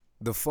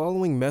The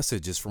following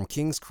message is from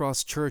King's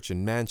Cross Church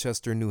in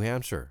Manchester, New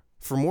Hampshire.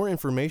 For more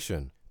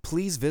information,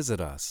 please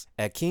visit us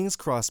at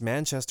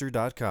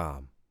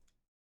kingscrossmanchester.com.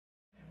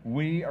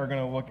 We are going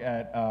to look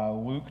at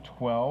Luke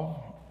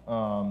 12.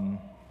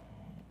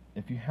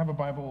 If you have a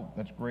Bible,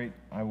 that's great.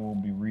 I will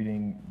be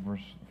reading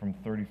verse from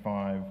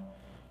 35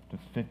 to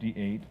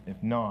 58. If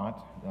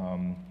not,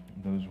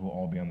 those will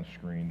all be on the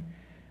screen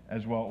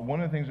as well. One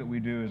of the things that we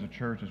do as a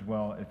church as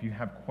well, if you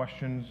have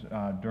questions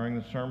during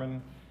the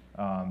sermon,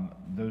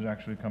 those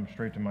actually come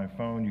straight to my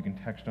phone. You can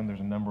text them.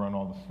 There's a number on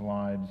all the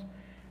slides.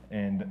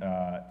 And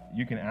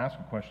you can ask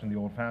a question the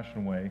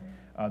old-fashioned way.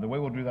 The way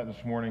we'll do that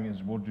this morning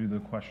is we'll do the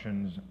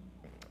questions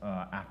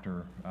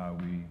after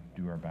we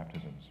do our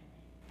baptisms.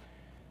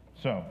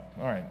 So,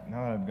 all right,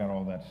 now that I've got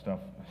all that stuff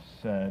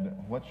said,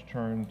 let's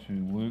turn to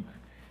Luke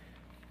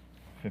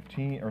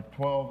 15 or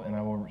 12, and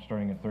I will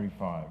starting at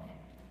 35.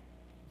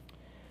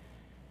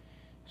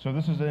 So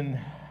this is in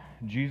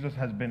Jesus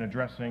has been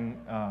addressing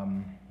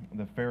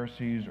the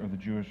Pharisees, or the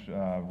Jewish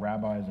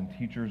rabbis and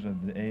teachers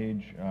of the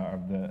age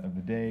of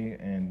the day,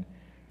 and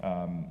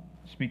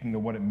speaking to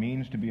what it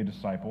means to be a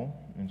disciple.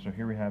 And so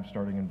here we have,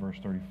 starting in verse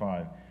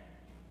 35,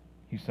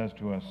 he says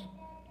to us,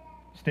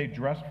 "Stay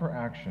dressed for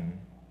action,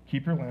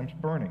 keep your lamps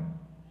burning,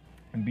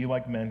 and be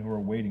like men who are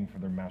waiting for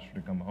their master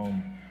to come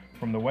home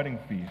from the wedding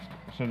feast,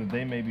 so that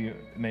they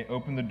may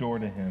open the door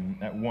to him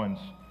at once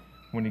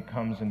when he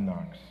comes and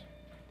knocks.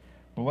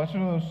 Blessed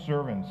are those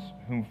servants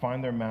whom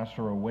find their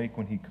master awake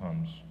when he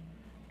comes.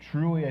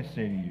 Truly I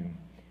say to you,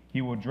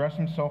 he will dress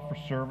himself for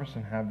service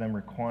and have them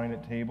recline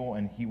at table,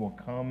 and he will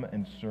come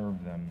and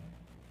serve them.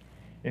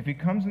 If he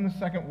comes in the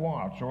second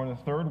watch or in the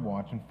third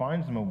watch and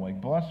finds them awake,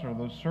 blessed are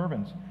those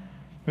servants.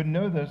 But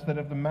know this, that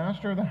if the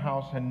master of the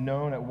house had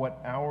known at what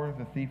hour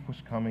the thief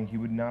was coming, he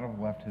would not have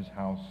left his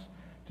house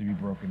to be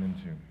broken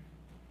into.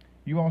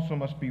 You also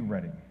must be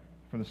ready,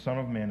 for the Son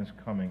of Man is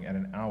coming at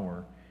an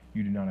hour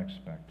you do not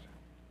expect."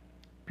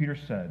 Peter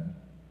said,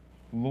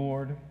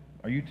 "Lord,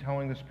 are you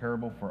telling this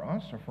parable for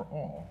us or for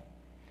all?"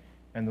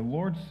 And the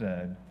Lord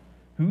said,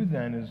 "Who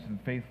then is the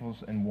faithful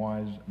and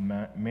wise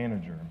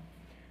manager,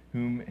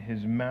 whom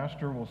his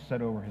master will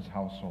set over his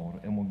household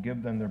and will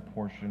give them their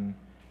portion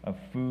of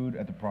food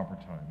at the proper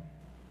time?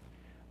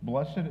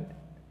 With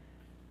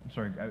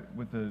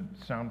the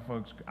sound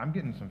folks, I'm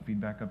getting some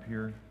feedback up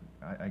here.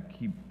 I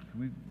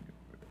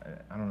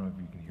don't know if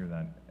you can hear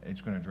that.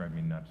 It's going to drive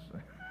me nuts.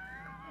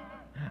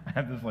 I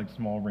have this like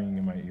small ringing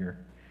in my ear.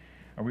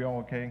 Are we all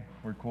okay?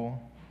 We're cool?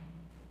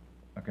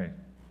 Okay.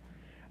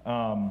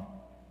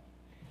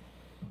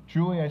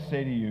 Truly I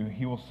say to you,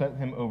 he will set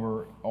him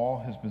over all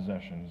his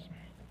possessions.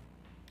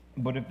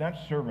 But if that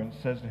servant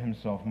says to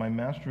himself, 'My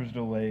master is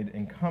delayed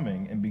in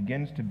coming,' and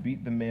begins to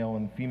beat the male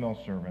and female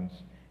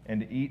servants,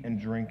 and to eat and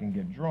drink and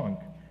get drunk,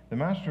 the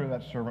master of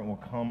that servant will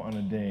come on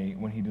a day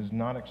when he does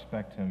not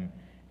expect him,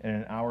 and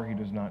an hour he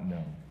does not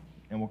know,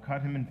 and will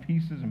cut him in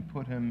pieces and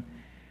put him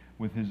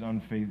with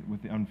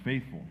the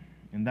unfaithful.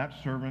 And that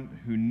servant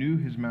who knew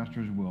his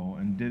master's will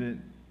and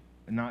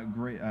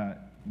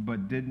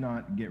but did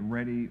not get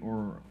ready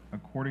or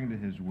according to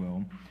his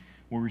will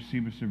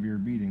receive a severe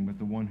beating. But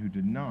the one who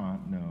did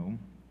not know,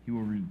 he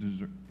will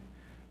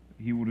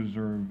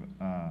deserve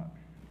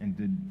and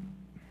did.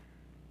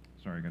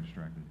 Sorry, I got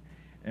distracted.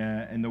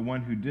 And the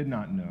one who did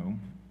not know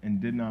and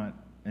did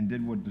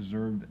what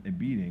deserved a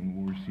beating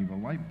will receive a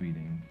light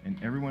beating.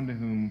 And everyone to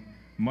whom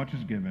much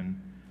is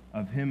given,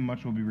 of him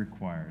much will be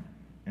required,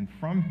 and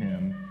from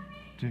him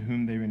to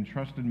whom they've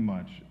entrusted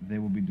much, they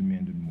will be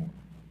demanded more.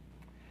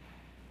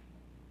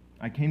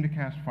 I came to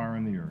cast fire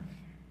on the earth,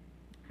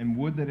 and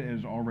would that it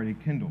is already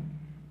kindled.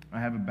 I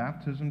have a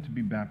baptism to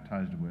be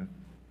baptized with,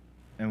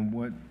 and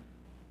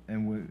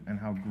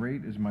how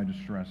great is my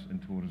distress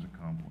until it is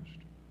accomplished.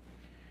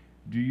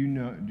 Do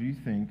you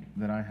think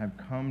that I have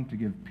come to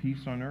give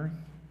peace on earth?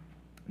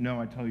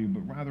 No, I tell you,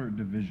 but rather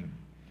division.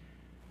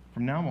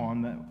 From now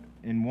on,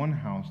 in one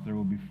house there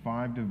will be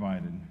 5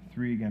 divided,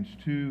 3 against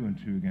 2, and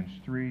 2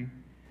 against 3.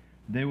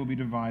 They will be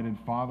divided,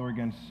 father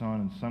against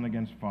son, and son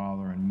against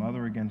father, and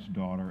mother against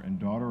daughter, and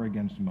daughter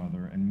against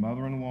mother, and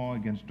mother-in-law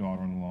against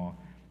daughter-in-law,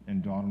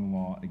 and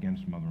daughter-in-law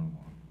against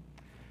mother-in-law."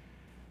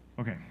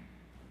 Okay,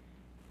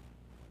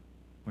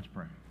 let's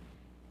pray.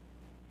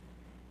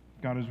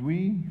 God, as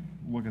we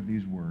look at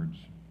these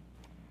words,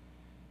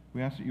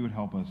 we ask that you would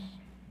help us.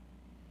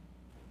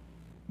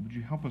 Would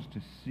you help us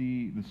to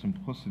see the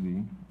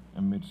simplicity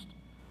amidst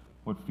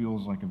what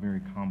feels like a very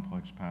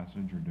complex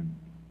passage or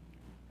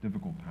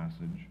difficult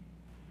passage?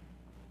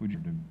 Would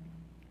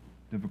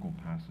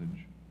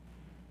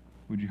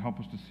you help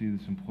us to see the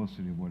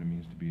simplicity of what it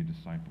means to be a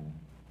disciple,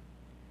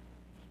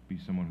 be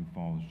someone who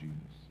follows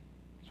Jesus?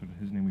 So to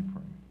his name we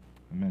pray.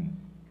 Amen.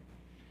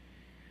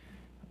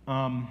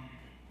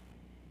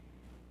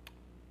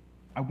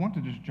 I want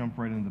to just jump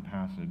right into the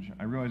passage.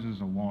 I realize this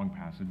is a long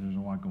passage. There's a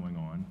lot going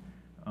on.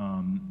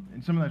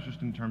 And some of that's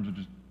just in terms of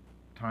just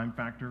time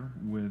factor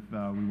with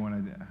we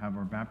want to have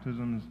our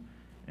baptisms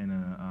in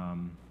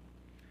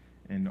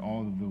and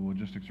all of the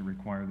logistics that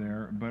require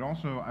there. But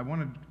also, I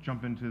want to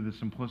jump into the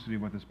simplicity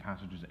of what this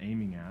passage is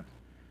aiming at,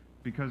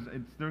 because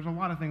there's a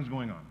lot of things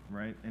going on,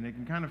 right? And it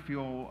can kind of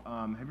feel,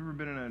 have you ever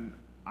been in an,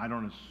 I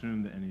don't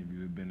assume that any of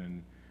you have been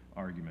in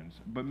arguments,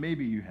 but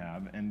maybe you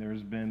have, and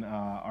there's been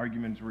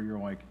arguments where you're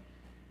like,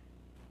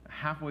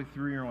 halfway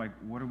through, you're like,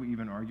 what are we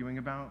even arguing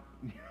about?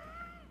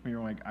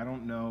 You're like, I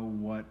don't know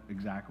what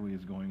exactly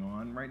is going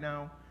on right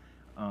now.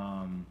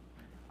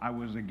 I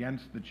was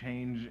against the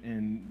change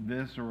in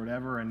this or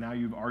whatever, and now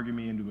you've argued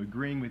me into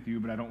agreeing with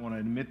you, but I don't want to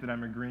admit that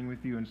I'm agreeing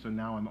with you, and so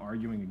now I'm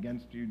arguing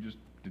against you just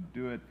to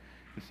do it,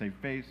 to save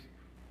face.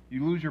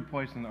 You lose your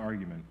place in the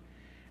argument.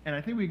 And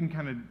I think we can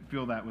kind of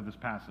feel that with this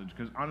passage,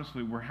 because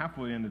honestly, we're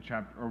halfway into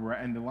we're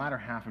in the latter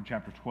half of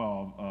chapter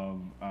 12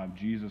 of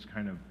Jesus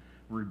kind of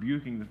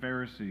rebuking the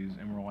Pharisees,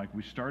 and we're like,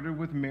 we started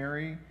with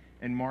Mary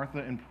and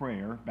Martha in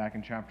prayer back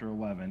in chapter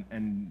 11,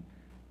 and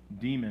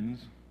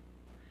demons,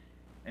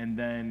 and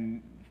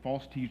then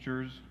false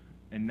teachers,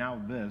 and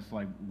now this.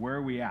 Like, where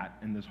are we at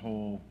in this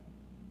whole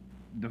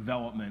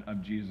development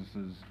of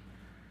Jesus's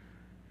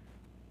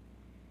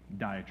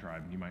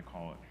diatribe, you might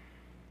call it?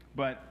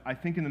 But I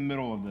think in the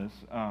middle of this,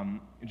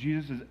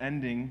 Jesus is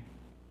ending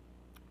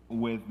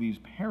with these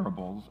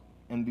parables,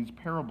 and these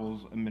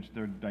parables, amidst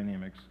their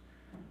dynamics,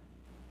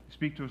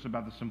 speak to us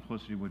about the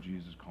simplicity of what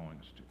Jesus is calling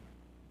us to.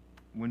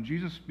 When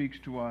Jesus speaks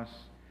to us,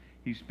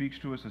 he speaks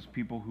to us as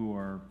people who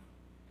are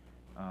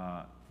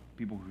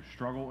people who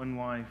struggle in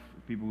life,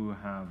 people who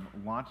have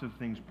lots of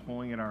things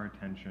pulling at our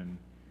attention.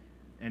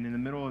 And in the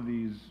middle of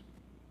these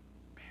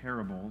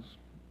parables,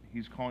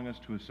 he's calling us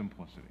to a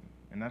simplicity.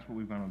 And that's what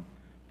we've got to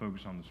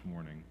focus on this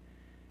morning.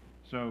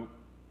 So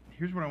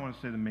here's what I want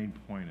to say the main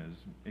point is.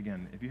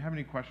 Again, if you have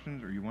any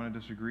questions or you want to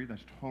disagree,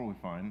 that's totally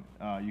fine.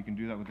 You can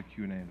do that with the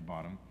Q&A at the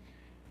bottom.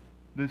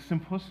 The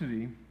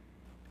simplicity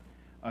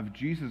of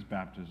Jesus'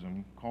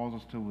 baptism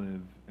calls us to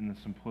live in the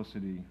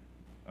simplicity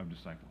of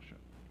discipleship.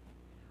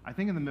 I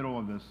think in the middle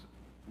of this,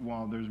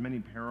 while there's many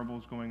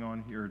parables going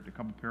on here, a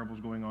couple parables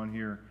going on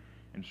here,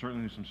 and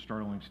certainly some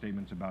startling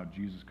statements about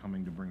Jesus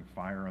coming to bring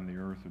fire on the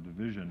earth or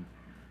division,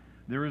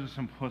 there is a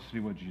simplicity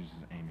of what Jesus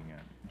is aiming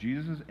at.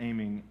 Jesus is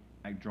aiming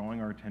at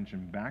drawing our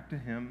attention back to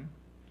him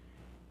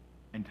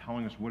and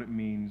telling us what it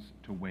means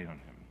to wait on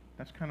him.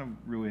 That's kind of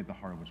really at the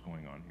heart of what's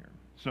going on here.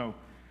 So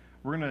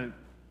we're going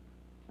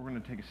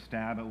to take a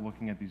stab at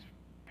looking at these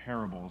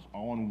parables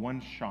all in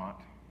one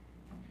shot,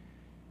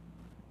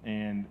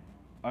 and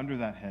under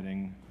that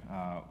heading,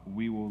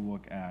 we will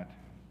look at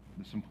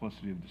the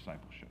simplicity of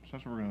discipleship. So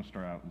that's what we're going to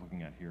start out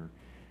looking at here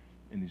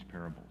in these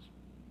parables.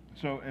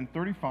 So in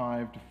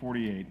 35 to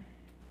 48,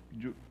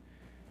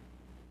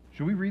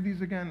 should we read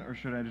these again, or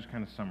should I just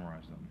kind of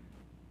summarize them?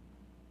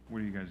 What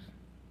do you guys,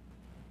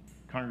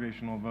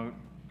 congregational vote?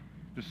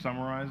 Just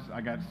summarize?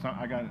 I got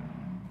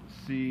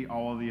C,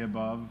 all of the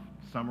above,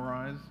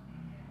 summarize.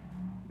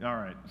 All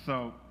right,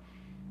 so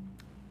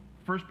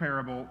first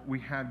parable, we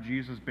have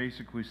Jesus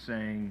basically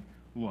saying,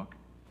 look,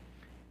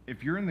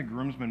 if you're in the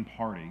groomsmen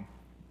party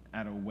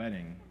at a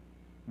wedding,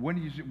 what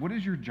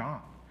is your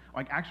job?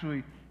 Like,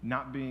 actually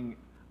not being,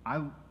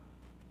 I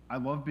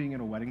love being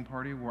at a wedding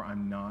party where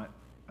I'm not,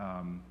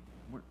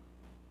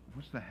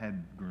 what's the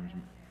head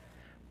groomsman?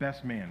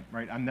 Best man,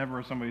 right? I'm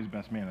never somebody's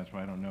best man, that's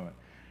why I don't know it.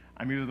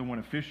 I'm either the one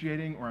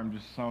officiating or I'm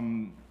just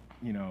some,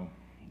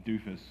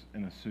 doofus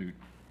in a suit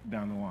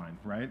down the line,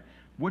 right?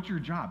 What's your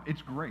job?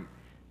 It's great.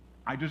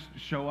 I just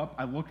show up,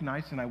 I look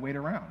nice, and I wait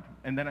around.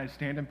 And then I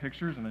stand in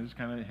pictures, and I just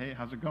kind of, hey,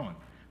 how's it going?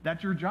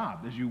 That's your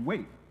job, is you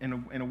wait in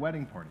a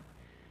wedding party.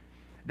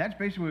 That's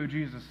basically what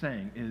Jesus is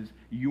saying, is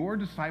your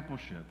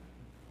discipleship,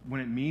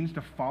 when it means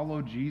to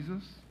follow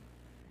Jesus,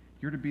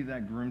 you're to be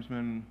that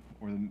groomsman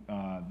or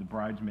the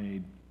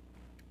bridesmaid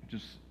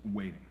just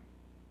waiting.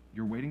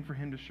 You're waiting for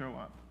him to show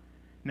up.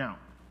 Now,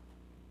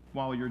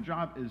 while your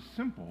job is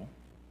simple,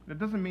 that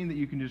doesn't mean that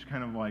you can just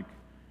kind of like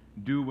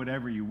do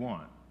whatever you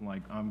want.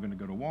 Like, I'm going to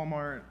go to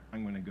Walmart,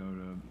 I'm going to go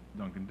to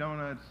Dunkin'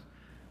 Donuts.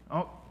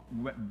 Oh,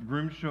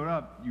 groom showed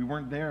up, you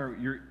weren't there,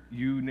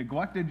 you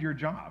neglected your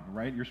job,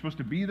 right? You're supposed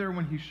to be there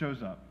when he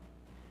shows up.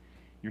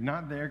 You're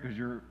not there because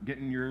you're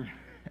getting your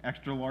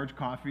extra large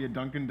coffee at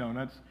Dunkin'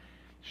 Donuts.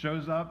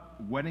 Shows up,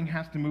 wedding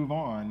has to move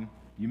on,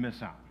 you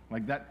miss out.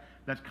 Like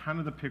that's kind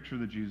of the picture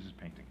that Jesus is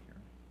painting here.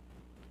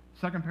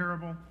 Second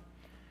parable,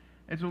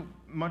 it's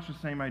much the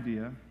same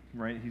idea,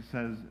 right? He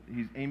says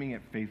he's aiming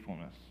at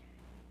faithfulness.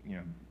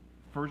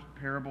 First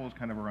parable is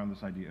kind of around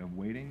this idea of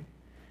waiting.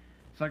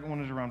 Second one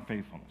is around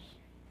faithfulness,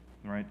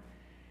 right?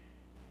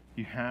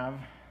 You have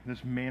this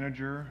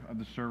manager of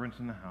the servants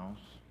in the house,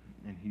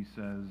 and he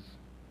says,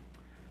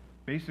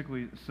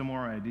 basically a similar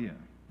idea.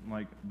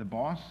 Like, the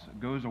boss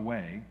goes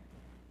away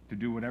to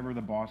do whatever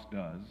the boss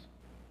does.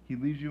 He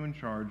leaves you in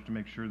charge to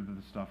make sure that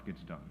the stuff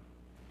gets done.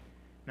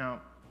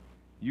 Now,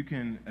 you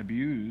can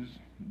abuse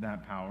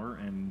that power,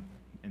 and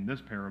in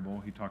this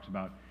parable, he talks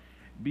about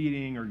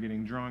beating or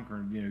getting drunk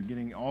or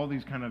getting all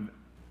these kind of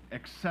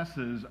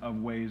excesses of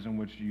ways in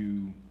which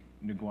you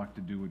neglect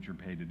to do what you're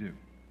paid to do.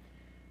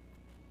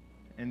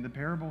 And the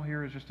parable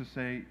here is just to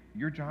say,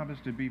 your job is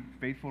to be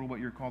faithful to what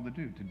you're called to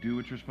do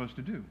what you're supposed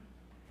to do.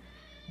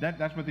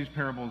 That's what these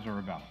parables are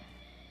about.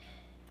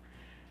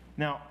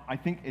 Now, I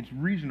think it's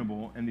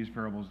reasonable in these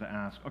parables to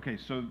ask, okay,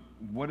 so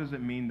what does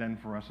it mean then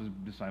for us as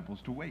disciples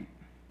to wait?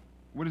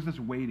 What is this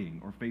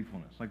waiting or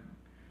faithfulness? Like,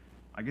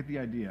 I get the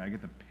idea, I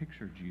get the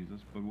picture of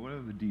Jesus, but what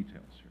are the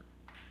details here?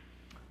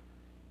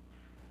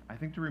 I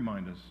think to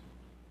remind us,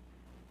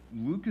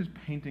 Luke is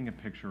painting a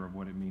picture of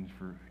what it means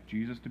for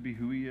Jesus to be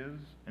who he is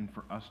and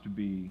for us to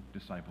be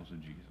disciples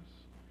of Jesus.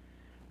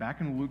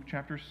 Back in Luke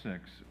chapter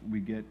 6, we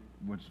get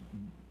what's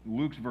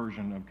Luke's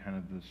version of kind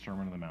of the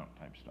Sermon on the Mount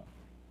type stuff,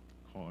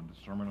 called the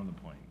Sermon on the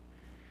Plain.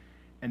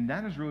 And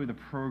that is really the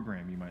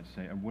program, you might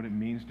say, of what it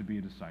means to be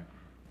a disciple.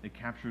 It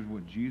captures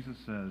what Jesus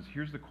says,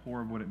 here's the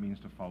core of what it means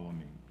to follow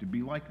me, to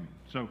be like me.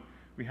 So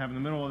we have in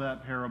the middle of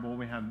that parable,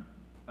 we have,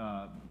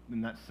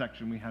 in that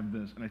section, we have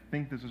this, and I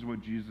think this is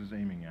what Jesus is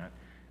aiming at,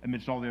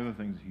 amidst all the other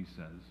things he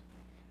says.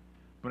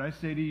 But I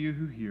say to you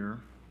who hear,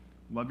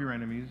 love your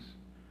enemies,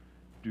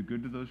 do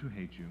good to those who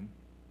hate you,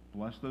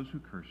 bless those who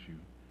curse you,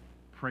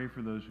 pray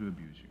for those who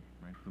abuse you,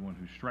 right? The one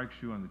who strikes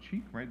you on the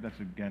cheek, right? That's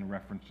again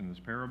referenced in this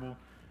parable.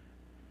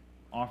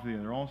 Offer the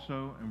other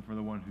also, and for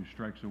the one who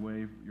strikes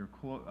away your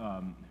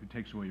who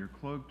takes away your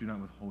cloak, do not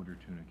withhold your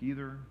tunic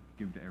either.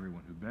 Give to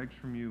everyone who begs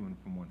from you, and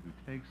from one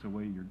who takes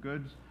away your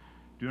goods,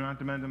 do not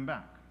demand them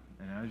back.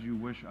 And as you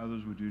wish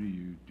others would do to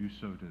you, do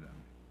so to them.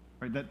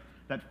 Right?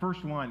 That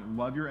first line,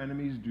 love your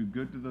enemies, do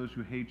good to those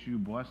who hate you,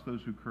 bless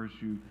those who curse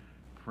you,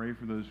 pray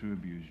for those who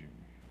abuse you.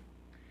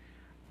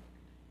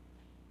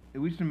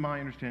 At least in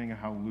my understanding of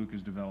how Luke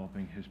is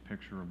developing his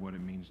picture of what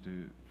it means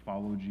to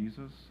follow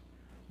Jesus,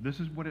 this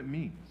is what it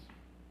means.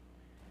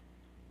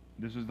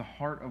 This is the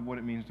heart of what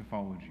it means to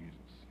follow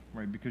Jesus,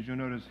 right? Because you'll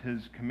notice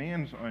his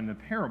commands in the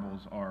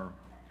parables are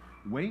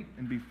wait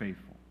and be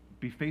faithful.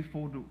 Be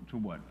faithful to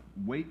what?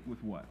 Wait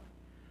with what?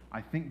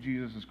 I think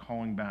Jesus is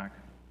calling back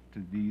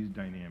to these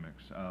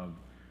dynamics of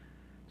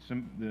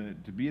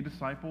to be a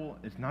disciple.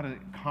 It's not a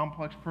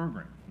complex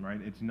program, right?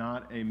 It's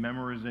not a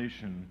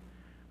memorization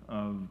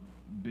of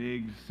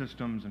big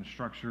systems and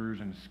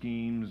structures and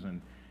schemes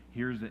and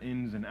here's the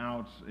ins and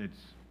outs. It's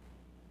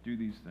do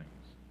these things.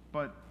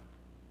 But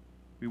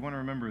we want to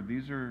remember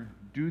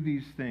do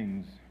these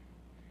things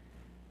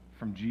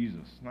from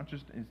Jesus.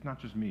 It's not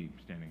just me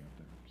standing up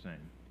there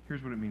saying,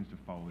 here's what it means to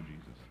follow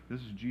Jesus. This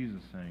is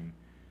Jesus saying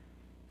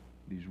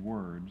these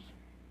words.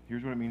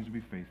 Here's what it means to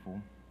be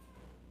faithful.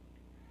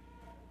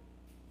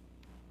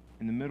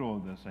 In the middle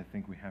of this, I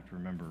think we have to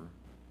remember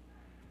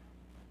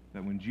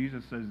that when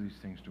Jesus says these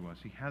things to us,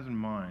 he has in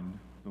mind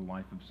the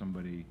life of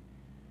somebody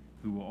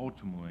who will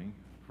ultimately,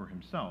 for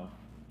himself,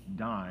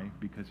 die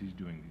because he's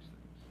doing these things.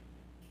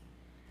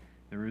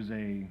 There is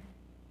a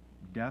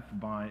death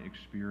by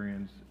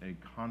experience, a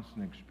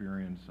constant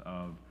experience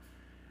of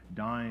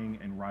dying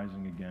and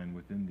rising again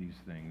within these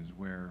things,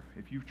 where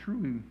if you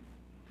truly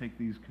take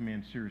these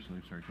commands seriously,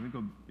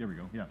 there we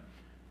go, yeah,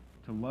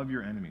 to love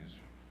your enemies,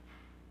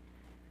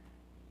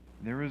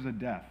 there is a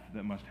death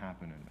that must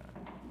happen in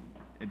that.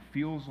 It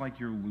feels like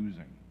you're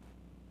losing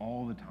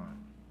all the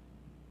time.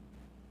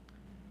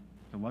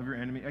 To love your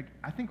enemy,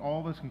 I think all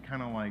of us can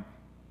kind of like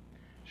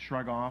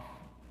shrug off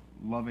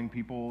loving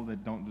people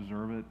that don't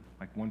deserve it,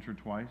 like once or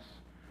twice.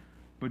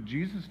 But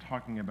Jesus is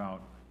talking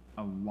about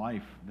a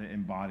life that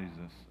embodies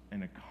this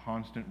in a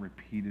constant,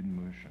 repeated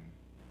motion.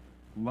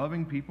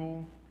 Loving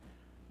people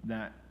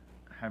that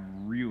have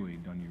really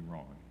done you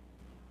wrong.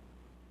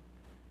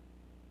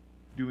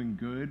 Doing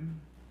good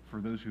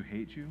for those who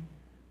hate you.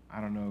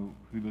 I don't know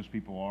who those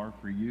people are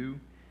for you.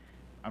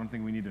 I don't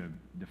think we need to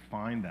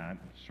define that,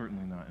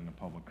 certainly not in a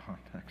public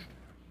context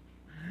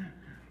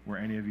where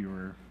any of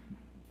you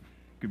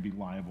could be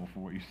liable for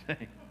what you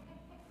say.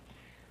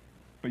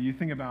 But you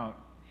think about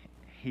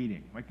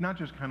hating, like not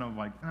just kind of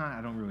like, I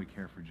don't really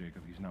care for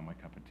Jacob, he's not my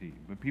cup of tea,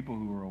 but people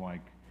who are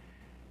like,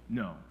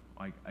 no,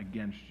 like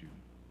against you,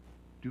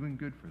 doing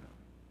good for them.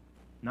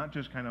 Not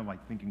just kind of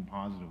like thinking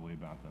positively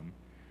about them,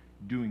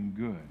 doing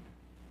good.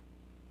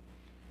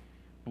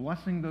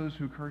 Blessing those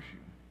who curse you,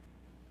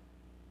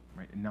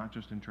 right? And not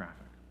just in traffic,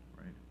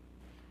 right?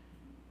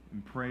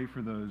 And pray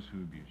for those who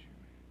abuse you.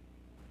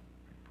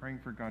 Right? Praying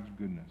for God's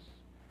goodness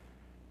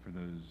for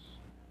those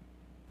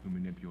who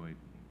manipulate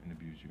and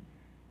abuse you.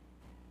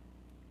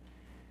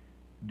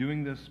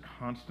 Doing this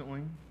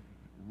constantly,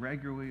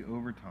 regularly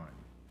over time,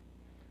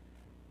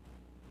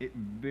 it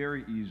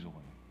very easily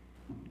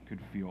could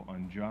feel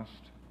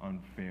unjust,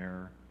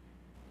 unfair.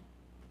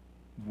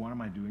 What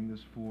am I doing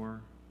this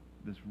for?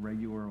 This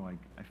regular, like,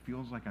 it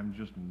feels like I'm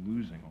just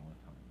losing all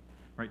the time,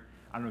 right?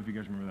 I don't know if you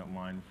guys remember that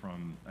line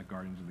from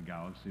Guardians of the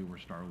Galaxy where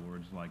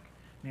Star-Lord's like,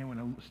 man, when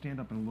I stand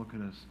up and look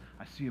at us,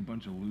 I see a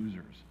bunch of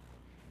losers.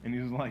 And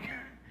he's like,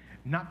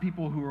 not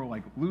people who are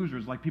like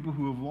losers, like people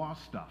who have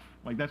lost stuff.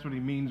 Like, that's what he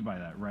means by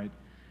that, right?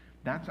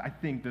 That's, I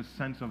think, this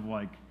sense of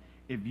like,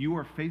 if you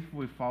are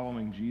faithfully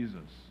following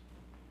Jesus,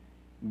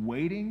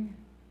 waiting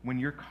when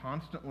you're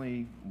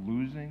constantly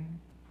losing,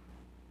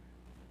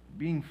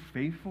 being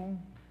faithful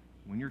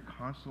when you're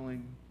constantly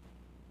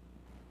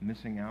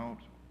missing out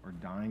or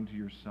dying to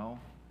yourself,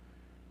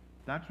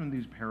 that's when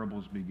these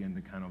parables begin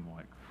to kind of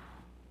like,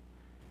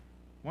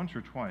 once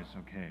or twice,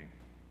 okay.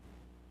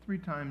 3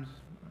 times,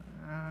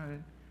 a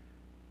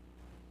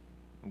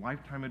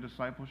lifetime of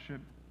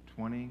discipleship,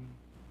 20,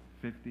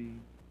 50,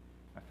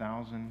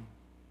 1,000,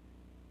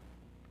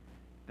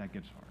 that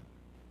gets hard.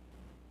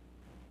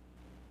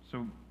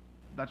 So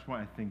that's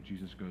why I think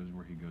Jesus goes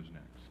where he goes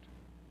next.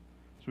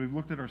 So we've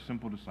looked at our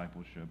simple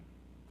discipleship.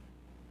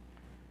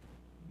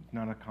 It's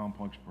not a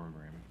complex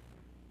program.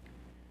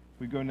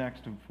 We go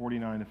next to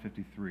 49 to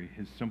 53,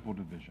 his simple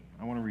division.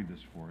 I want to read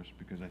this for us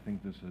because I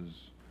think this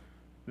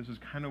is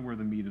kind of where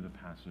the meat of the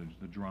passage,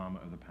 the drama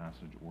of the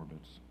passage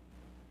orbits.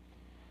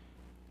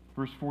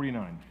 Verse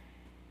 49.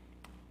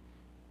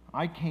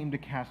 I came to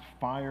cast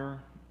fire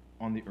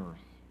on the earth,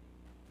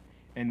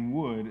 and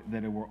would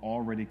that it were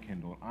already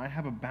kindled. I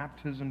have a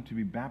baptism to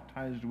be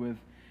baptized with,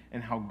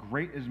 and how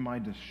great is my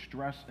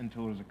distress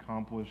until it is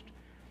accomplished.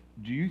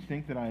 Do you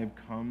think that I have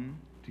come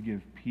to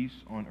give peace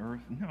on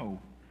earth? No,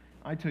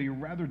 I tell you,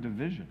 rather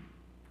division.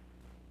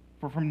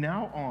 For from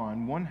now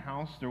on, one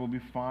house there will be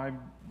 5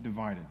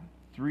 divided,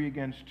 3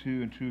 against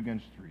 2, and 2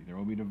 against 3. There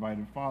will be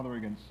divided father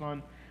against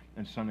son,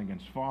 and son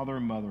against father,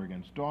 mother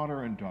against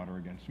daughter, and daughter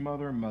against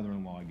mother,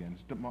 mother-in-law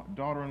against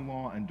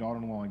daughter-in-law, and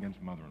daughter-in-law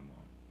against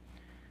mother-in-law.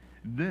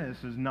 This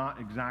is not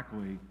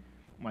exactly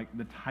like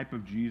the type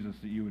of Jesus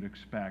that you would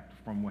expect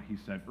from what he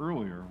said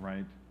earlier,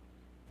 right?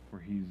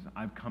 Where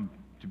I've come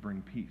to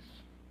bring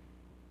peace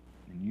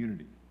and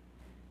unity.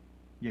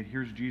 Yet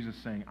here's Jesus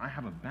saying, I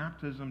have a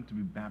baptism to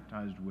be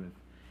baptized with,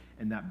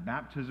 and that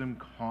baptism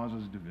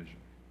causes division.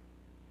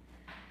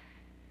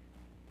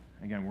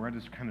 Again, we're at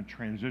this kind of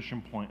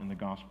transition point in the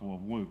Gospel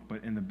of Luke,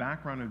 but in the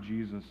background of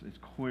Jesus, it's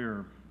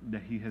clear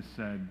that he has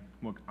said,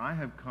 look, I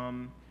have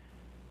come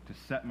to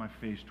set my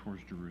face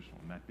towards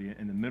Jerusalem.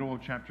 In the middle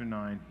of chapter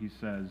 9, he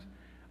says,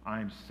 I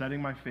am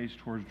setting my face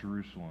towards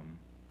Jerusalem.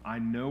 I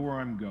know where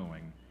I'm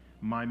going.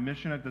 My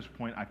mission at this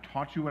point, I've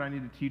taught you what I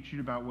need to teach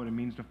you about what it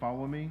means to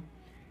follow me,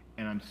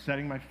 and I'm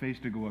setting my face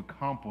to go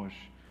accomplish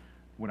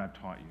what I've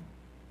taught you.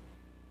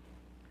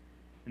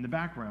 In the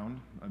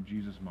background of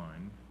Jesus'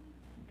 mind,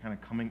 kind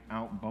of coming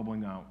out,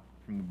 bubbling out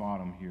from the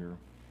bottom here,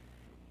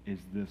 is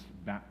this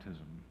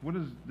baptism. What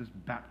is this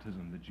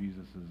baptism that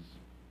Jesus is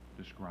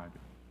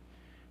describing?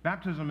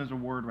 Baptism is a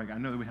word, like I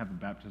know that we have the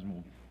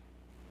baptismal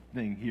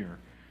thing here,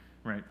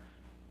 right?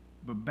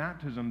 But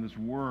baptism, this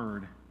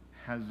word,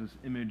 has this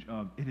image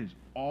of it is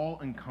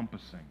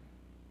all-encompassing.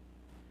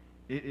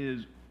 It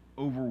is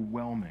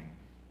overwhelming.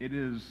 It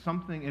is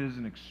something, it is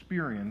an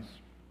experience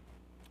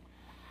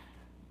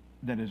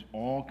that is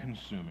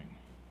all-consuming.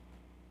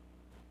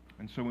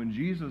 And so when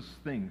Jesus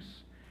thinks,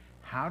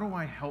 how do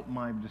I help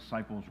my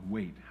disciples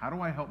wait? How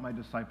do I help my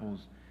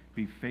disciples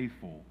be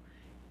faithful?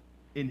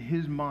 In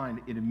his mind,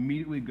 it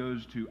immediately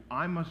goes to,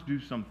 I must do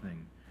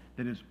something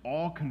that is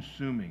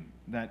all-consuming,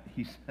 that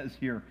he says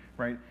here,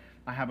 right?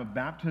 I have a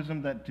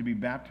baptism that to be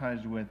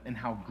baptized with, and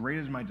how great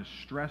is my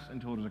distress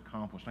until it is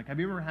accomplished. Like, have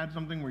you ever had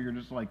something where you're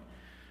just like,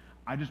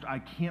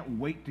 I can't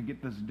wait to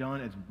get this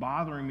done. It's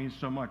bothering me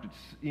so much.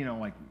 It's,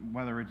 like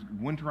whether it's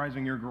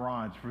winterizing your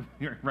garage for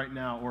right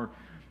now, or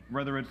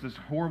whether it's this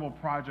horrible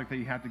project that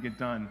you have to get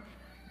done.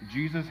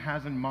 Jesus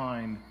has in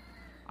mind,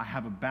 I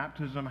have a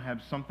baptism, I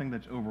have something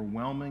that's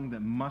overwhelming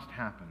that must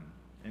happen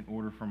in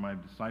order for my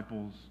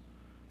disciples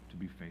to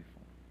be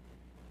faithful.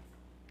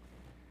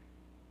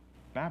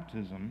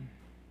 Baptism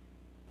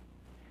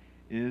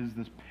is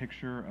this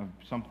picture of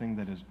something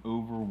that is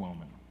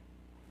overwhelming.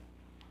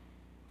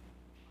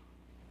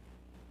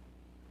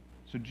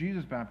 So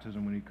Jesus'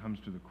 baptism, when he comes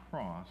to the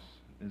cross,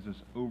 is this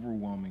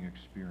overwhelming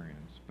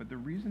experience. But the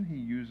reason he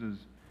uses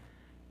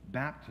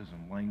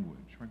baptism language,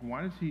 like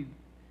why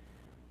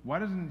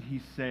doesn't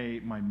he say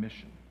my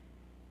mission?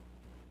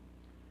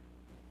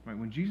 Right,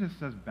 when Jesus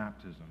says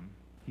baptism,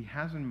 he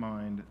has in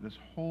mind this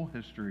whole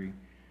history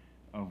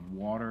of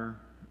water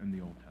in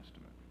the Old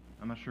Testament.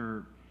 I'm not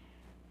sure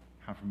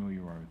how familiar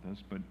you are with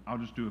this, but I'll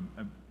just do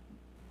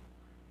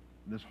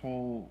this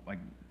whole, like,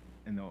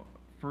 in the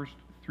first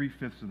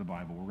 3/5 of the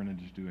Bible, we're going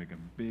to just do like a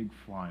big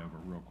flyover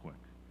real quick.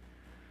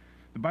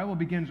 The Bible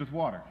begins with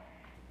water.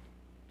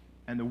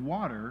 And the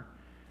water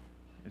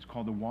is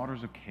called the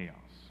waters of chaos.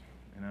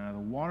 And out of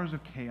the waters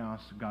of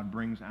chaos, God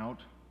brings out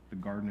the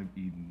Garden of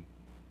Eden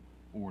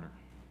order.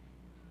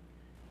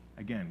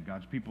 Again,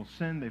 God's people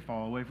sin, they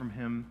fall away from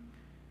him.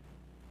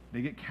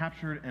 They get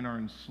captured and are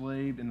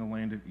enslaved in the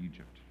land of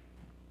Egypt.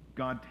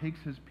 God takes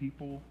his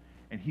people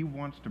and he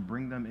wants to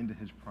bring them into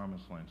his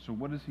promised land. So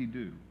what does he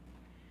do?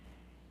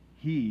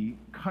 He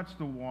cuts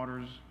the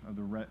waters of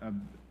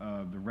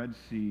the Red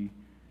Sea,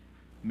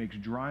 makes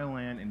dry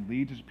land, and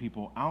leads his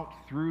people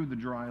out through the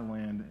dry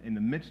land in the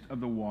midst of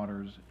the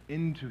waters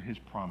into his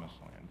promised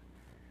land.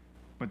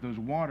 But those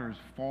waters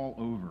fall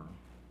over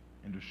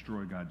and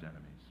destroy God's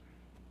enemies.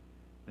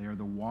 They are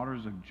the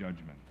waters of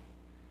judgment.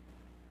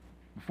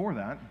 Before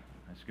that,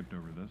 I skipped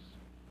over this,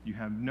 you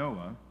have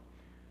Noah.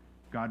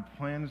 God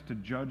plans to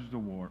judge the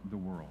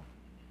world.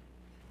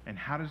 And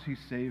how does he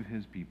save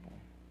his people?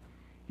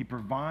 He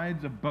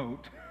provides a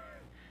boat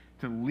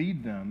to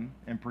lead them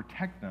and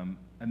protect them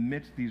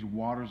amidst these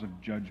waters of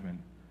judgment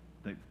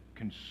that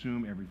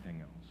consume everything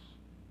else.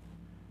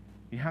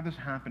 You have this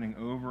happening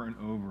over and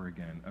over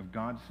again of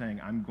God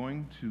saying, I'm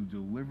going to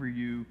deliver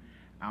you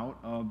out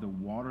of the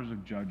waters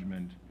of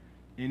judgment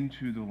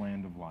into the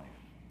land of life.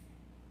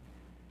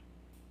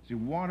 See,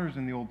 waters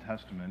in the Old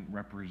Testament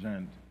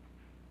represent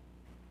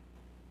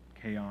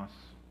chaos,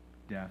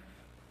 death,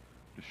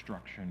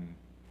 destruction,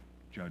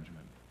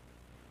 judgment.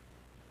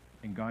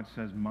 And God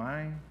says,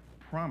 my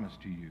promise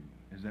to you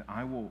is that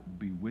I will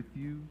be with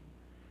you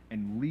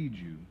and lead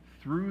you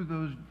through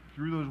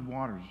those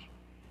waters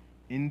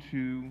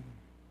into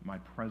my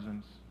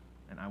presence,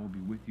 and I will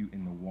be with you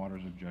in the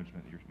waters of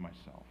judgment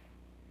myself.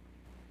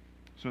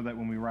 So that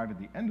when we arrive at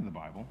the end of the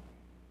Bible,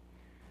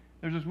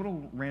 there's this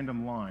little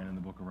random line in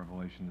the book of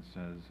Revelation that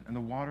says, and the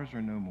waters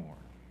are no more.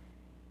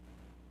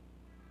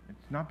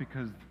 It's not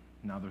because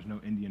now there's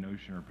no Indian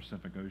Ocean or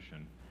Pacific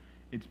Ocean.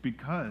 It's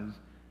because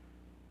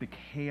the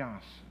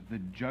chaos, the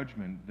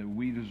judgment that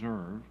we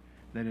deserve,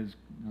 that is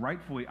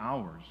rightfully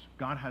ours,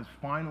 God has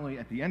finally,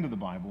 at the end of the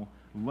Bible,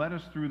 led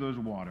us through those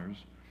waters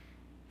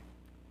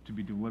to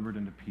be delivered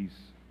into peace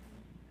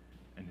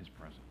in his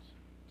presence.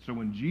 So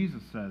when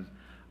Jesus says,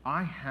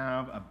 I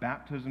have a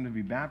baptism to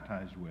be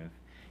baptized with,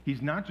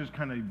 he's not just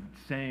kind of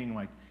saying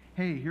like,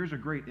 hey, here's a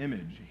great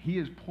image. He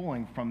is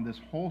pulling from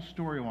this whole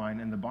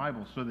storyline in the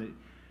Bible so that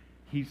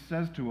he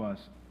says to us,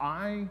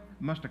 I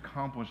must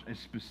accomplish a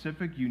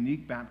specific,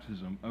 unique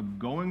baptism of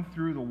going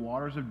through the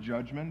waters of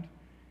judgment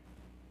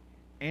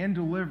and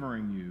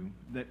delivering you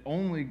that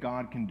only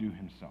God can do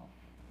himself.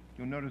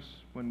 You'll notice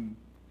when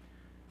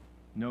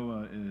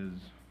Noah is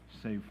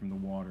saved from the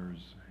waters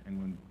and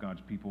when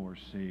God's people are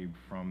saved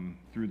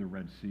through the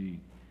Red Sea,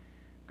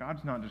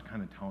 God's not just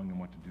kind of telling them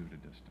what to do at a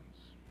distance.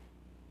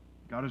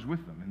 God is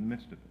with them in the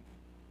midst of it.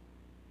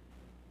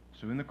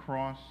 So in the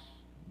cross,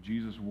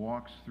 Jesus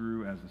walks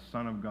through as the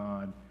Son of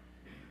God.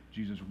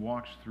 Jesus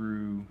walks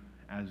through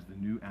as the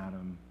new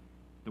Adam,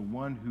 the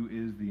one who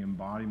is the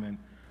embodiment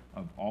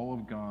of all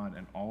of God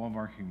and all of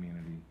our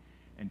humanity,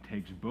 and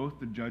takes both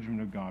the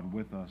judgment of God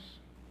with us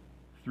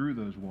through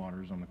those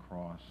waters on the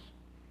cross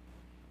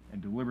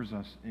and delivers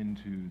us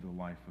into the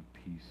life of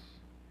peace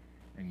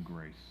and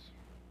grace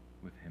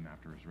with him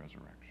after his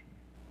resurrection.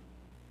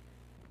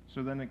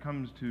 So then it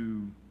comes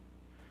to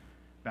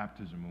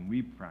baptism when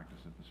we practice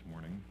it this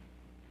morning.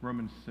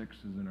 Romans 6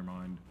 is in our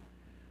mind.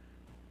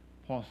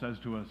 Paul says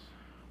to us,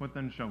 what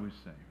then shall we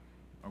say?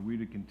 Are we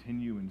to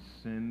continue in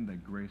sin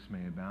that grace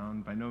may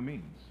abound? By no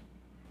means.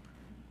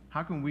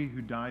 How can we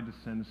who died to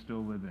sin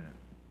still live in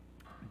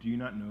it? Do you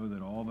not know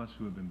that all of us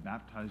who have been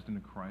baptized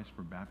into Christ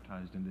were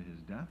baptized into his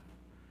death?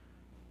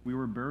 We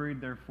were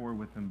buried, therefore,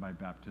 with him by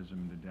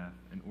baptism into death,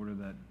 in order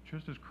that,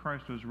 just as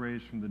Christ was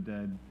raised from the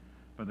dead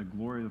by the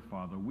glory of the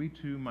Father, we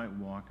too might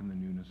walk in the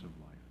newness of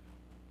life.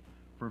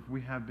 For if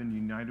we have been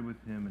united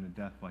with him in a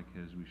death like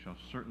his, we shall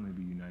certainly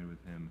be united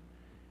with him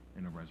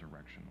in a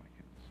resurrection like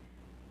his.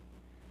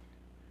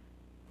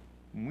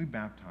 When we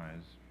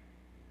baptize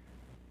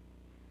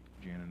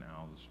Jan and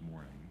Al this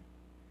morning,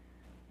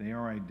 they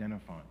are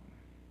identifying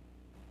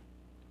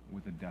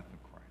with the death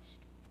of Christ.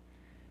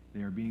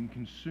 They are being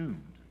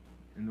consumed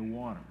in the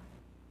water.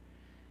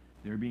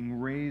 They're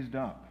being raised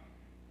up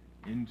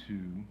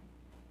into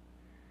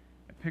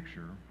a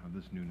picture of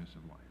this newness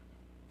of life.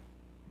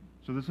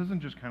 So this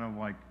isn't just kind of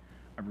like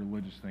a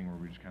religious thing where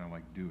we just kind of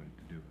like do it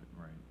to do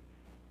it, right?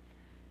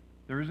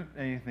 There isn't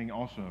anything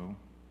also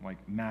like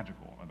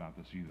magical about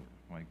this either.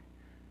 Like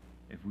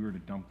if we were to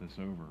dump this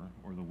over,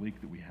 or the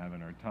leak that we have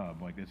in our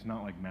tub, like it's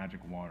not like magic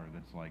water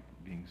that's like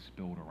being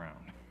spilled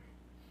around.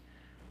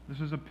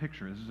 This is a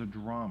picture, this is a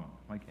drama.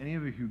 Like any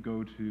of you who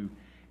go to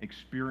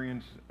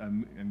experience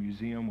a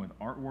museum with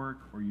artwork,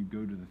 or you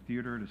go to the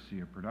theater to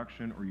see a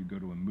production, or you go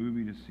to a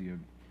movie to see a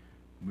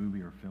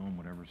movie or film,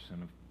 whatever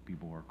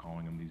people are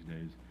calling them these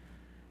days.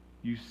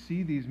 You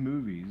see these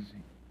movies,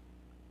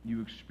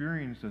 you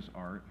experience this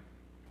art,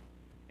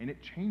 and it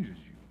changes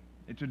you.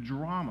 It's a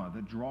drama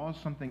that draws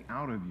something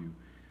out of you,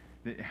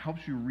 that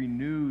helps you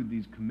renew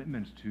these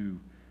commitments to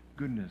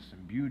goodness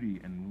and beauty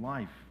and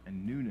life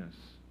and newness.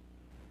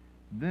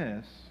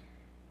 This,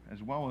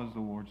 as well as the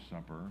Lord's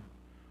Supper,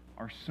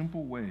 are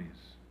simple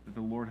ways that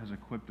the Lord has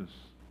equipped us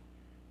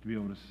to be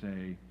able to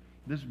say,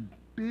 this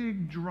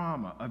big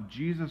drama of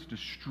Jesus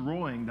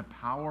destroying the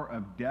power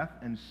of death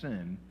and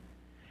sin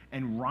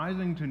and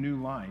rising to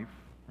new life,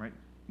 right?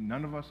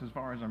 None of us, as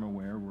far as I'm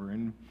aware, were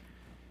in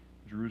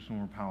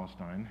Jerusalem or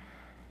Palestine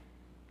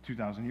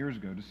 2,000 years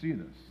ago to see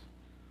this.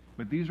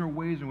 But these are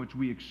ways in which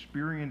we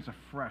experience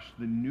afresh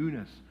the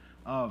newness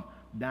of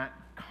that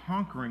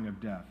conquering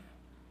of death,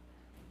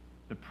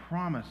 the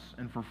promise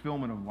and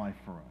fulfillment of life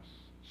for us.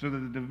 So that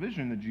the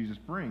division that Jesus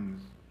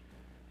brings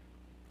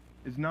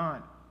is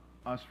not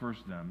us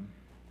versus them,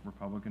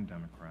 Republican,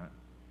 Democrat,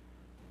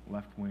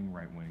 left wing,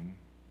 right wing.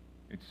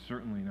 It's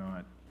certainly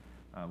not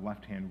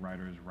left-hand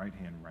writers,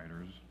 right-hand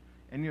writers,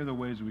 any other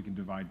ways we can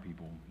divide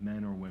people,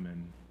 men or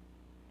women.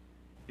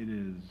 It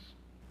is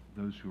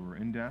those who are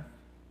in death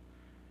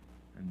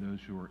and those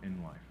who are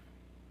in life.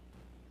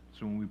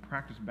 So when we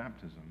practice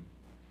baptism,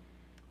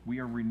 we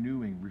are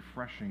renewing,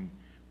 refreshing,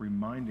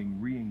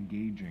 reminding,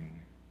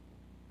 re-engaging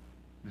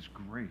this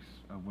grace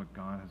of what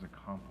God has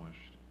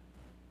accomplished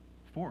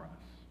for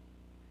us.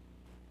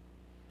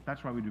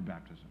 That's why we do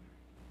baptism,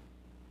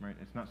 right?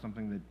 It's not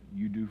something that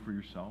you do for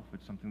yourself.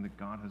 It's something that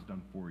God has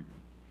done for you.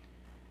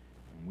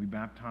 When we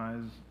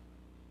baptize,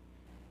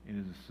 it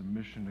is a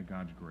submission to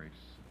God's grace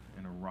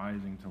and a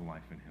rising to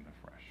life in Him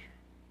afresh.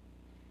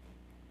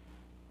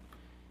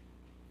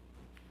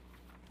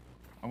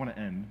 I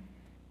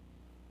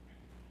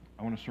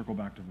want to circle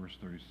back to verse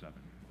 37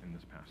 in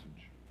this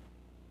passage.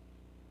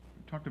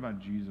 We talked about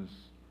Jesus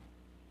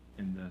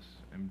in this,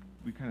 and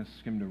we kind of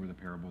skimmed over the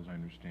parables, I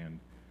understand.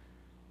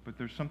 But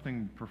there's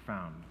something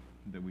profound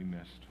that we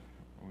missed,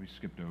 or we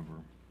skipped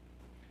over.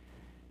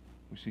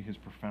 We see His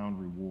profound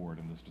reward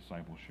in this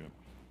discipleship.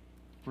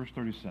 Verse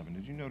 37,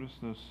 did you notice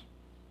this?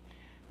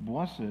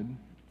 Blessed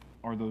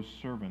are those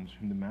servants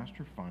whom the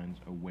master finds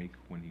awake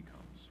when he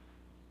comes.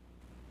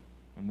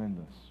 And then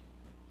this,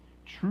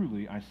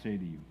 truly I say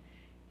to you,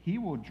 he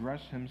will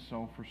dress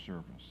himself for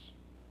service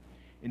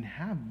and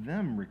have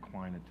them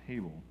recline at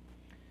table,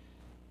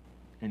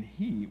 and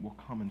he will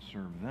come and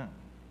serve them.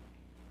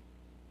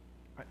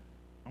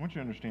 I want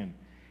you to understand,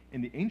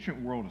 in the ancient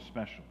world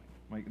especially,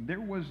 like there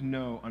was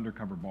no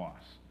undercover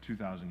boss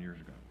 2,000 years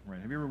ago, right?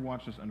 Have you ever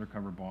watched this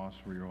Undercover Boss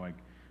where you're like,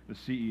 the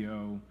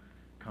CEO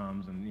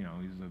comes and, you know,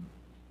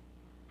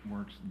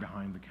 works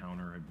behind the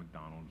counter at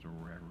McDonald's or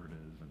wherever it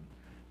is, and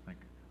like,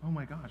 oh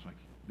my gosh, like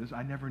this,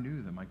 I never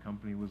knew that my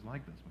company was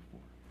like this before,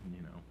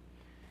 you know?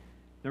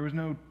 There was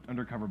no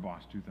undercover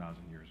boss 2,000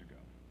 years ago.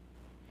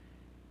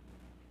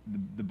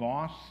 The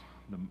boss,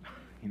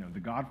 the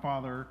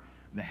godfather,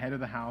 the head of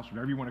the house,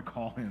 whatever you want to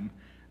call him,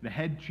 the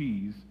head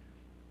cheese,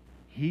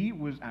 he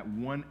was at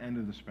one end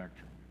of the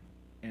spectrum.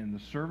 And the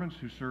servants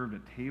who served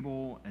at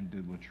table and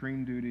did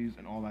latrine duties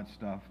and all that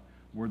stuff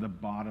were the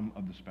bottom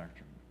of the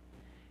spectrum.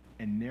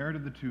 And there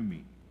did the two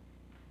meet.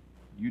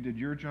 You did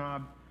your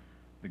job,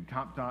 the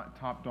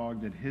top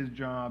dog did his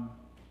job.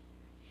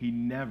 He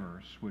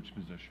never switched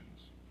positions.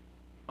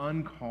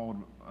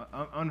 Unheard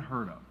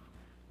of,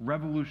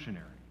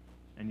 revolutionary.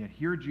 And yet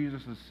here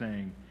Jesus is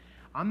saying,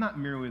 I'm not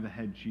merely the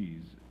head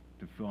cheese,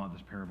 to fill out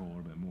this parable a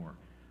little bit more.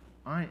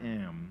 I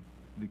am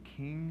the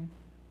King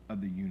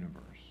of the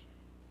universe.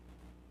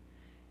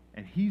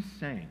 And he's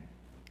saying,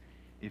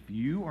 if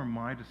you are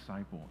my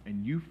disciple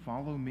and you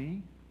follow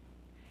me,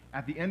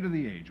 at the end of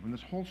the age, when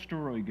this whole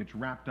story gets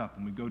wrapped up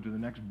and we go to the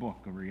next book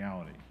of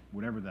reality,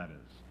 whatever that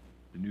is,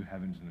 the new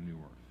heavens and the new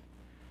earth,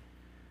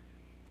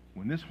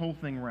 when this whole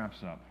thing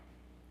wraps up,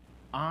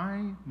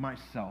 I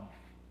myself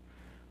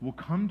will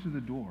come to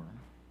the door,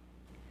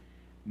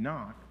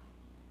 knock,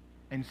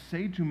 and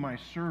say to my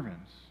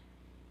servants,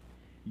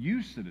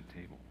 you sit at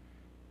table.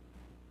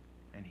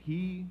 And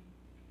he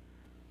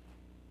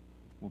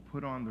will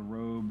put on the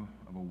robe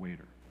of a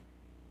waiter.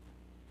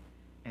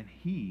 And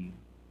he,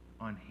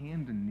 on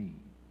hand and knee,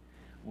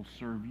 will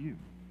serve you.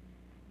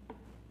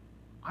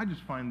 I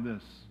just find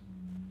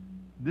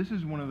this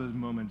is one of those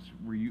moments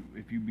where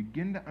if you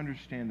begin to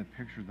understand the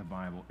picture of the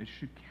Bible, it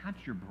should catch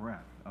your breath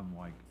of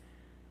like,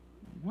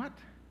 what?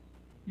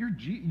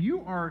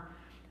 You are,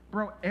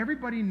 bro,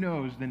 everybody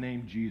knows the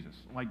name Jesus.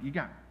 Like, you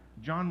got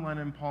John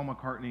Lennon, Paul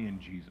McCartney,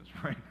 and Jesus,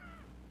 right?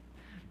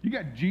 You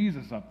got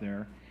Jesus up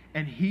there,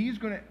 and he's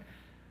going to,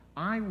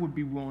 I would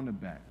be willing to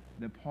bet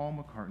that Paul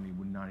McCartney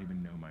would not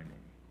even know my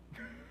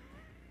name.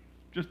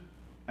 Just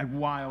a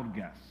wild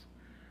guess.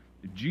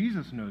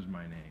 Jesus knows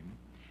my name,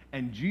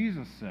 and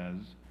Jesus says,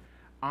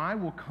 I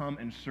will come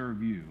and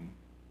serve you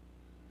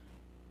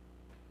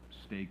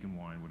steak and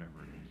wine, whatever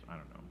it is, I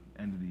don't know,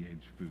 end of the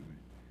age food.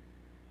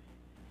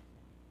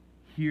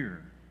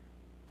 Here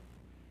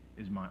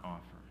is my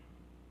offer.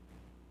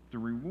 The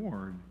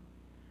reward,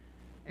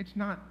 it's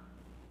not,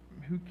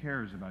 who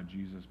cares about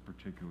Jesus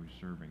particularly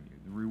serving you?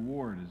 The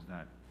reward is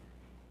that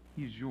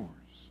he's yours.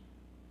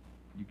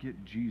 You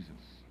get Jesus.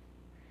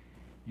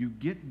 You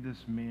get this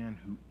man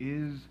who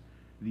is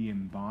the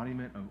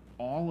embodiment of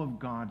all of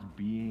God's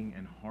being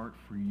and heart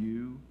for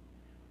you,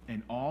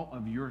 and all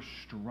of your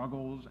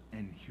struggles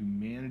and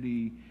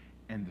humanity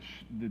and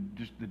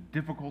just the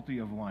difficulty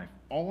of life,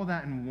 all of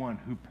that in one,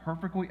 who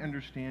perfectly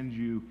understands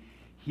you.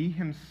 He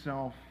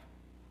himself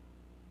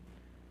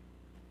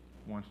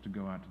wants to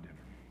go out to dinner.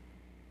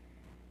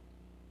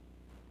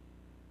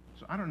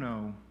 So I don't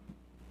know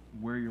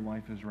where your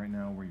life is right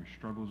now, where your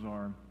struggles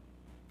are.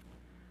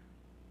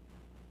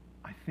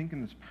 I think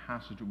in this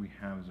passage what we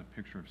have is a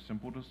picture of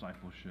simple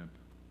discipleship,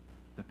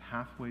 the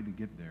pathway to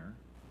get there,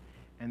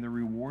 and the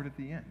reward at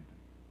the end.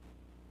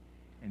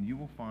 And you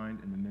will find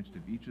in the midst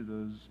of each of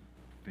those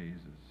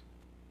phases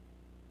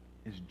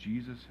is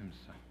Jesus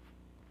himself.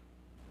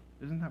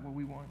 Isn't that what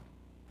we want?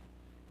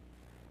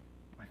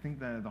 I think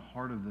that at the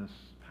heart of this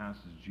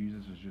passage,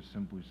 Jesus is just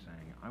simply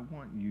saying, I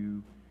want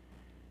you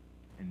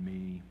and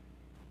me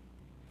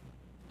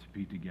to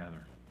be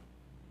together.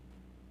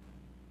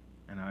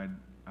 And I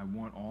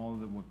want all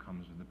that what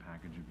comes with the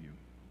package of you.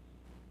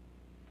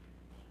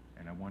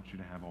 and I want you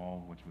to have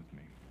all what's with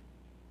me.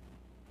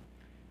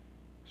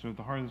 So at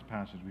the heart of this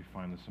passage, we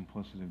find the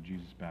simplicity of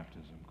Jesus'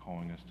 baptism,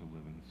 calling us to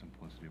live in the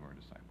simplicity of our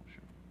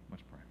discipleship.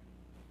 Let's pray.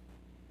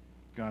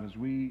 God, as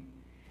we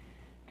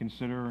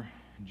consider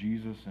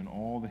Jesus and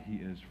all that he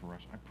is for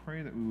us, I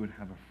pray that we would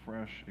have a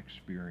fresh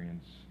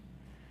experience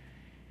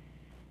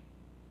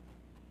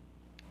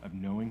of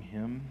knowing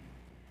him,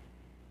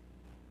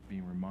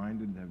 being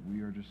reminded that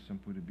we are just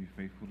simply to be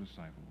faithful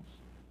disciples,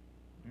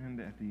 and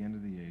at the end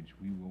of the age,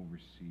 we will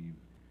receive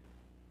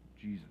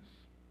Jesus.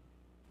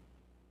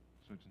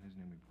 So it's in his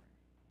name we pray.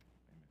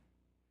 Amen.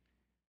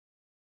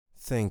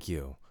 Thank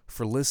you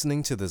for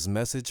listening to this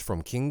message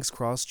from King's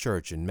Cross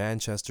Church in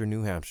Manchester,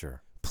 New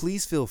Hampshire.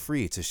 Please feel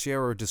free to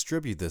share or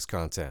distribute this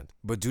content,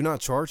 but do not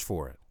charge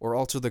for it or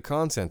alter the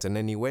content in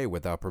any way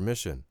without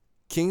permission.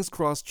 King's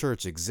Cross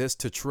Church exists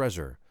to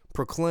treasure,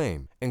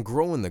 proclaim, and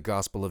grow in the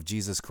gospel of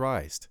Jesus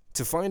Christ.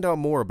 To find out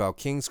more about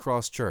King's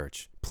Cross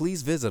Church,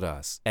 please visit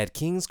us at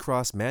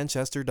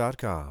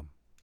kingscrossmanchester.com.